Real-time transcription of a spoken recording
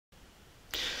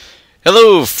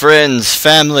Hello, friends,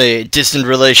 family, distant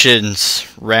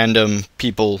relations, random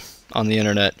people on the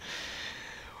internet.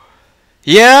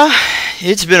 Yeah,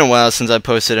 it's been a while since I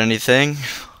posted anything.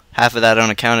 Half of that on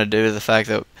account of due to the fact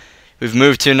that we've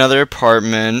moved to another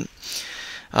apartment.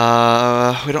 We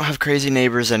don't have crazy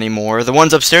neighbors anymore. The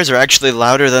ones upstairs are actually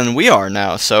louder than we are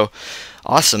now, so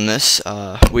awesomeness.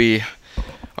 We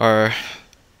are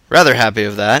rather happy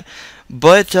of that.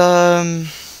 But,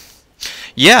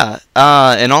 yeah,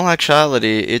 in all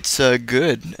actuality, it's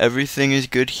good. Everything is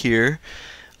good here.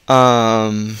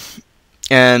 Um,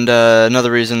 and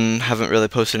another reason I haven't really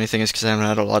posted anything is because I haven't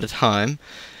had a lot of time.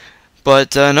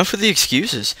 But enough with the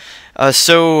excuses.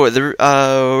 We're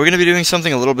going to be doing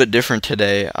something a little bit different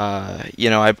today.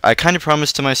 I kind of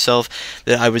promised to myself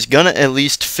that I was going to at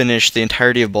least finish the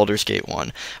entirety of Baldur's Gate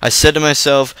 1. I said to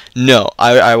myself, no,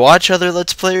 I watch other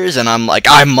Let's Players, and I'm like,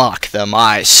 I mock them,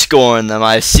 I scorn them,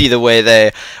 I see the way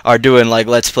they are doing, like,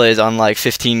 Let's Plays on, like,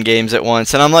 15 games at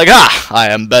once, and I'm like, I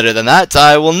am better than that,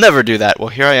 I will never do that. Well,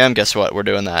 here I am, guess what, we're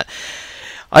doing that.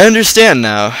 I understand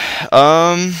now.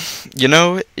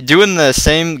 Doing the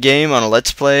same game on a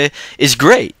Let's Play is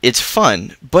great. It's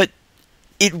fun, but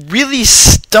it really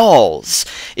stalls.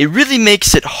 It really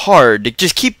makes it hard to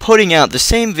just keep putting out the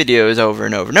same videos over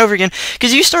and over and over again,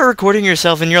 because you start recording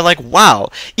yourself and you're like, wow,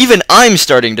 even I'm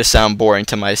starting to sound boring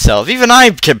to myself. Even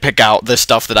I can pick out the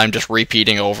stuff that I'm just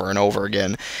repeating over and over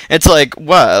again. It's like,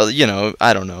 well,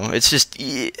 I don't know. It's just...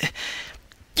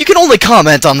 You can only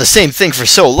comment on the same thing for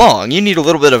so long. You need a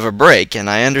little bit of a break, and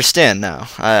I understand now.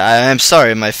 I am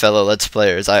sorry, my fellow Let's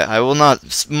Players. I will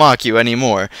not mock you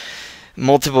anymore.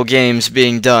 Multiple games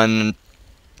being done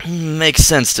makes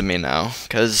sense to me now,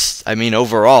 because,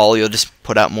 overall, you'll just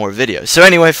put out more videos. So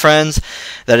anyway, friends,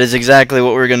 that is exactly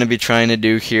what we're going to be trying to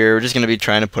do here. We're just going to be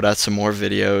trying to put out some more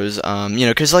videos,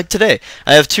 because, like, today,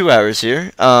 I have 2 hours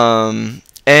here,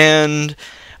 and...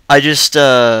 I just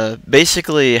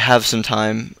basically have some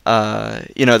time,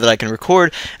 that I can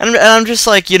record, and I'm just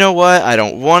like, you know what, I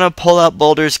don't want to pull out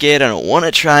Baldur's Gate, I don't want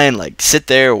to try and, like, sit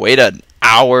there, wait an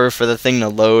hour for the thing to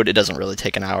load. It doesn't really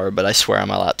take an hour, but I swear on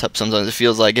my laptop sometimes it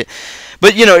feels like it.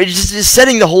 But, it's just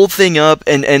setting the whole thing up,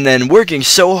 and then working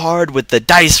so hard with the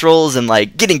dice rolls, and,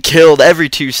 like, getting killed every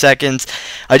 2 seconds.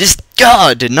 I just,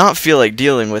 God, did not feel like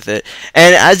dealing with it.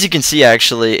 And as you can see,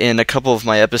 actually, in a couple of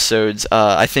my episodes,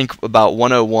 I think about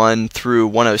 101 through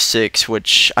 106,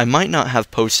 which I might not have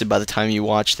posted by the time you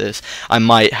watch this. I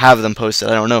might have them posted,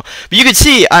 I don't know. But you can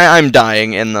see I'm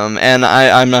dying in them, and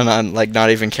I'm not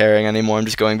even caring anymore. I'm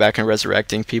just going back and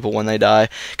resurrecting people when they die.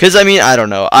 Because, I don't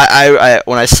know.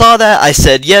 When I saw that, I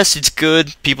said, yes, it's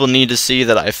good. People need to see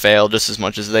that I fail just as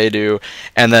much as they do,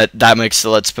 and that makes the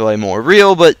Let's Play more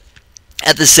real, but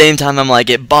at the same time, I'm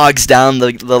like, it bogs down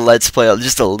the Let's Play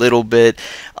just a little bit,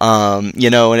 and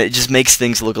it just makes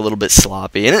things look a little bit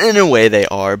sloppy. And in a way, they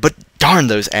are, but darn,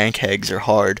 those Ankhegs are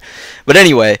hard. But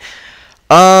anyway,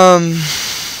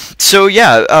 so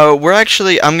yeah,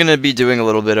 I'm gonna be doing a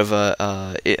little bit of I'm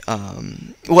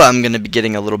gonna be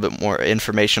getting a little bit more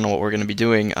information on what we're gonna be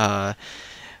doing. I'm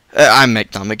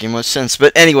not making much sense,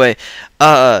 but anyway,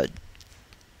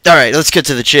 alright, let's get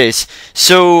to the chase.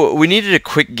 So, we needed a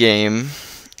quick game.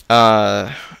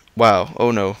 Wow.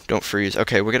 Oh no, don't freeze.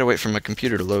 Okay, we gotta wait for my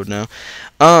computer to load now.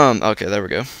 Okay, there we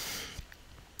go.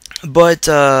 But,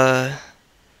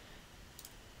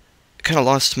 kinda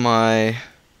lost my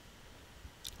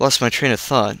train of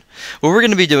thought. Well, we're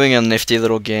gonna be doing a nifty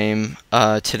little game,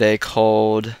 today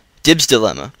called Diib's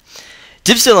Dilemma.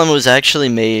 Diib's Dilemma was actually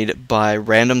made by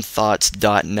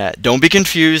randomthoughts.net. Don't be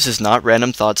confused, it's not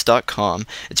randomthoughts.com,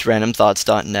 it's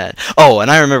randomthoughts.net. Oh, and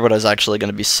I remember what I was actually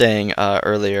going to be saying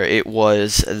earlier. It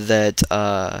was that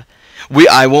I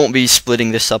won't be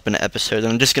splitting this up into episodes.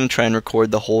 I'm just going to try and record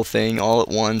the whole thing all at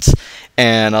once,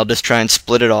 and I'll just try and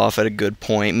split it off at a good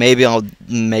point. Maybe I'll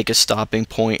make a stopping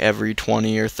point every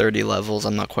 20 or 30 levels,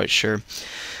 I'm not quite sure.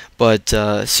 But,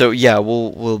 so yeah,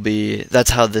 that's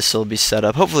how this will be set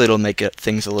up. Hopefully it'll make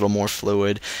things a little more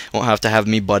fluid. Won't have to have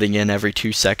me butting in every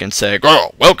 2 seconds saying, oh,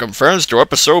 welcome friends to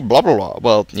episode blah blah blah.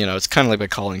 Well, it's kind of like my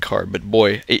calling card, but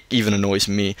boy, it even annoys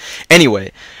me.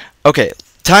 Anyway, okay,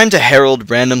 time to herald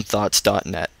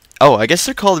randomthoughts.net. Oh, I guess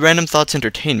they're called Random Thoughts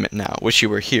Entertainment now, wish you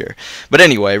were here. But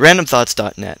anyway,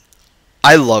 randomthoughts.net.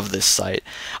 I love this site.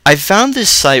 I found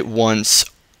this site once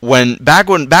back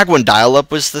when dial-up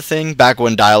was the thing, back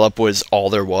when dial-up was all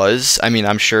there was.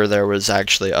 I'm sure there was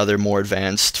actually other more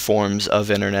advanced forms of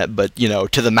internet, but,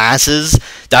 to the masses,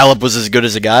 dial-up was as good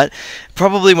as it got.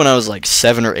 Probably when I was like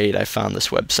 7 or 8, I found this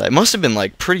website. It must have been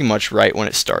like pretty much right when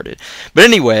it started. But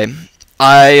anyway,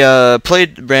 I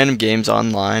played random games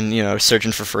online,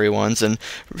 searching for free ones, and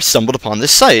stumbled upon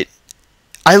this site.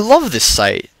 I love this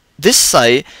site. This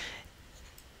site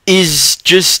is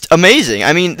just amazing.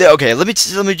 I mean, okay, let me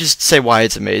just say why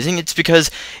it's amazing. It's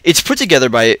because it's put together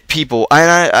by people,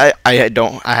 and I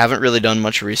haven't really done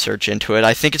much research into it.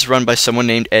 I think it's run by someone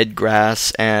named Ed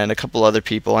Grass and a couple other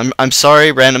people. I'm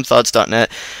sorry,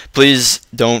 randomthoughts.net. Please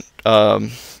don't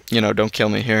don't kill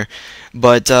me here.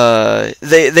 But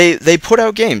they put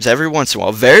out games every once in a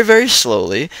while, very, very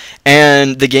slowly,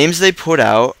 and the games they put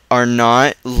out are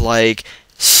not like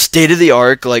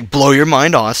state-of-the-art, like blow your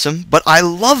mind awesome, but I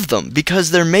love them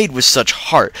because they're made with such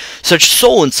heart, such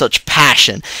soul, and such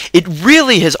passion. It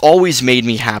really has always made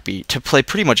me happy to play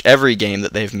pretty much every game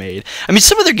that they've made. I mean,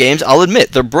 some of their games, I'll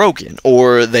admit, they're broken,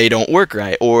 or they don't work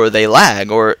right, or they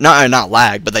lag, or not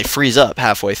lag, but they freeze up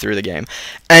halfway through the game.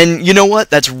 And you know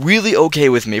what? That's really okay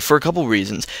with me for a couple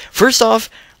reasons. First off,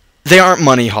 they aren't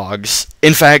money hogs.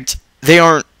 In fact, they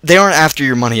aren't after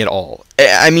your money at all.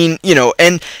 I mean,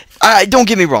 and don't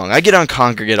get me wrong, I get on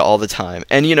Congregate all the time,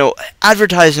 and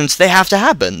advertisements, they have to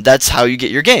happen. That's how you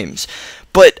get your games.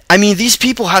 But I mean, these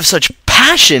people have such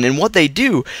passion in what they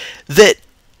do that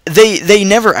they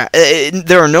never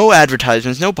there are no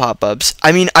advertisements, no pop-ups.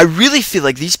 I mean, I really feel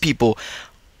like these people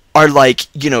are like,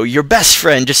 your best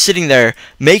friend just sitting there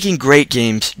making great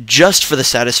games just for the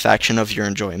satisfaction of your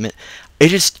enjoyment.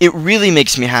 It really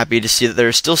makes me happy to see that there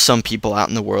are still some people out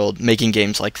in the world making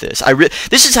games like this.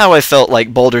 This is how I felt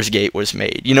like Baldur's Gate was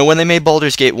made. When they made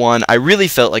Baldur's Gate 1, I really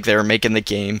felt like they were making the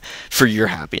game for your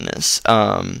happiness.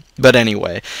 But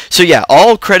anyway, so yeah,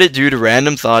 all credit due to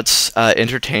Random Thoughts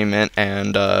Entertainment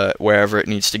and wherever it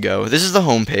needs to go. This is the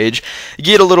homepage. You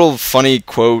get a little funny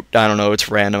quote. I don't know, it's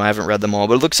random. I haven't read them all,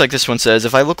 but it looks like this one says,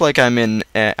 "If I look like I'm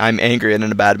angry and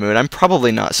in a bad mood, I'm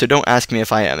probably not. So don't ask me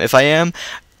if I am. If I am,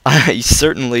 I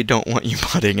certainly don't want you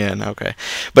butting in." Okay,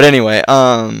 but anyway,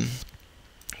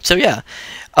 so yeah,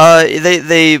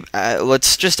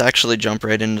 let's just actually jump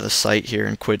right into the site here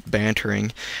and quit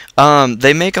bantering.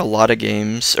 They make a lot of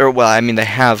games, or well, I mean, they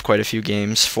have quite a few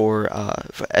games for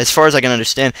as far as I can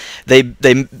understand,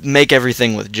 they make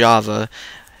everything with Java,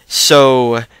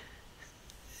 so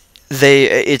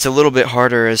it's a little bit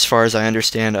harder, as far as I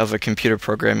understand, of a computer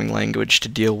programming language to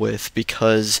deal with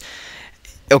because.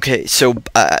 Okay, so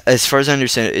as far as I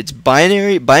understand it, it's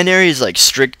binary. Binary is like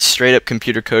straight up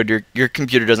computer code. Your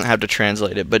computer doesn't have to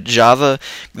translate it. But Java,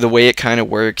 the way it kind of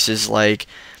works is like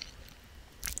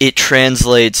it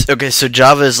translates. Okay, so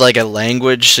Java is like a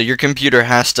language, so your computer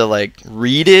has to like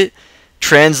read it,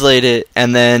 translate it,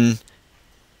 and then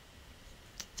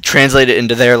translate it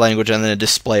into their language and then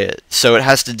display it. So it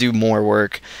has to do more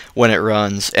work when it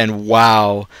runs. And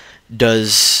wow,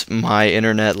 does my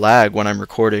internet lag when I'm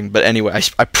recording. But anyway,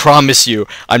 I promise you,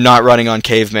 I'm not running on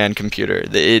caveman computer.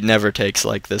 It never takes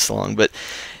like this long. But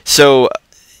so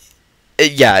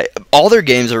yeah, all their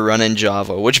games are run in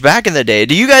Java, which back in the day,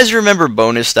 do you guys remember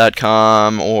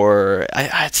bonus.com or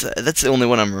that's the only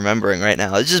one I'm remembering right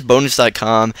now. It's just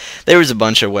bonus.com. There was a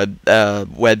bunch of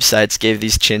websites gave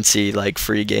these chintzy like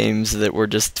free games that were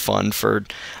just fun for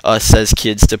us as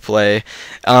kids to play.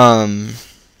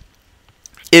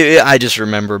 I just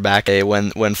remember back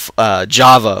when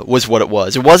Java was what it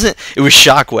was. It was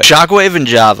Shockwave. Shockwave and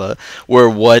Java were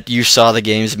what you saw the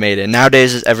games made in.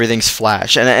 Nowadays, everything's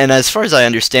Flash. And as far as I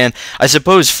understand, I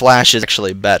suppose Flash is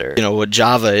actually better. What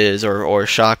Java is or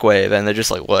Shockwave, and they're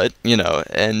just like, what?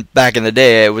 And back in the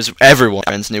day, it was everyone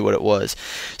knew what it was.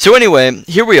 So anyway,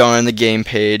 here we are on the game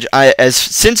page.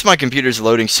 Since my computer's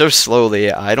loading so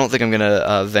slowly, I don't think I'm going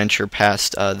to venture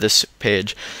past this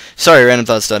page. Sorry,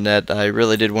 randomthoughts.net. I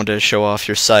really did want to show off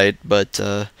your site, but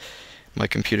my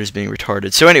computer's being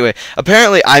retarded. So anyway,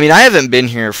 apparently, I mean, I haven't been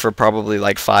here for probably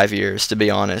like 5 years, to be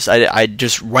honest. I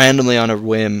just randomly on a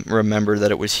whim remember that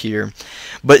it was here.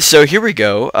 But so here we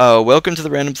go. Welcome to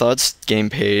the Random Thoughts game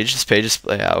page. This page is,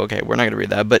 yeah, okay, we're not going to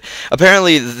read that. But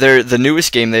apparently, the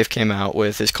newest game they've came out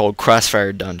with is called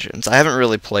Crossfire Dungeons. I haven't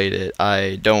really played it.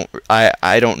 I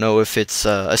don't know if it's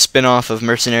a spin-off of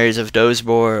Mercenaries of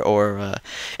Dozbor or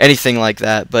anything like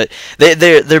that. But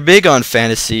they're big on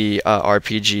fantasy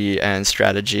RPG and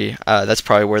strategy. That's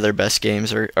probably where their best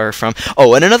games are from.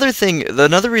 Oh, and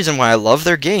another reason why I love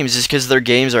their games is because their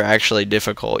games are actually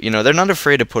difficult. They're not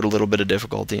afraid to put a little bit of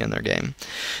difficulty in their game.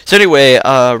 So anyway,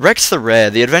 Rex the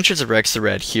Red, The Adventures of Rex the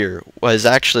Red here was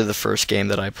actually the first game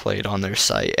that I played on their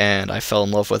site, and I fell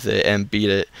in love with it and beat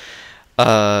it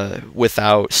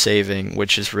without saving,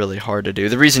 which is really hard to do.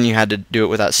 The reason you had to do it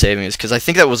without saving is because I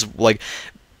think that was like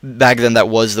back then that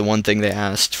was the one thing they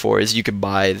asked for, is you could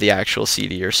buy the actual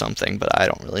CD or something, but I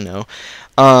don't really know.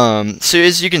 So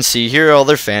as you can see, here are all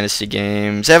their fantasy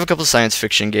games. They have a couple science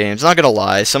fiction games. Not gonna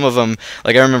lie, some of them,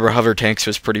 like I remember Hover Tanks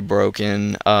was pretty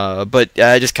broken, but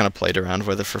I just kind of played around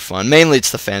with it for fun. Mainly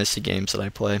it's the fantasy games that I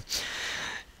play.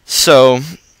 So,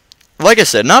 like I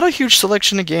said, not a huge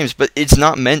selection of games, but it's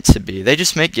not meant to be. They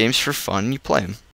just make games for fun, and you play them.